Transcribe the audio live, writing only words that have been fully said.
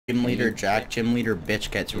Gym leader Jack, gym leader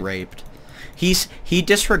bitch gets raped. He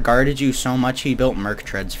disregarded you so much he built Merc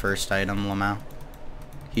Tread's first item, Lamau.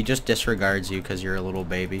 He just disregards you because you're a little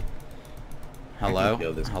baby. Hello?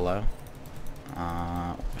 Hello?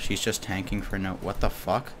 She's just tanking for no... What the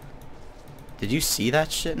fuck? Did you see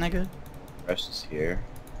that shit, nigga? Thresh is here.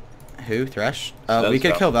 Who? Thresh? We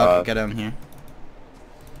could kill Valk, get him here.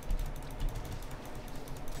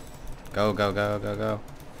 Go, go, go, go, go.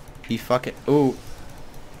 He fucking... Ooh.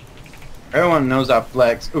 Everyone knows I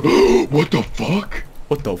flex. What the fuck?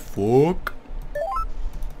 What the fuck?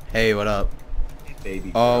 Hey, what up?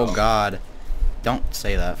 Baby Oh girl. god. Don't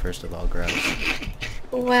say that, first of all, gross.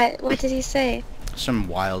 What did he say? Some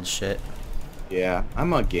wild shit. Yeah,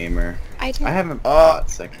 I'm a gamer. I haven't bought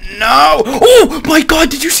second. No! Oh my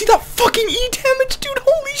god, did you see that fucking E damage, dude?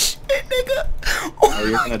 Holy shit, nigga! Oh,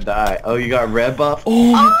 you're gonna die. Oh, you got red buff?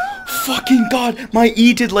 Oh my fucking god, my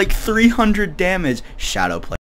E did like 300 damage. Shadow play.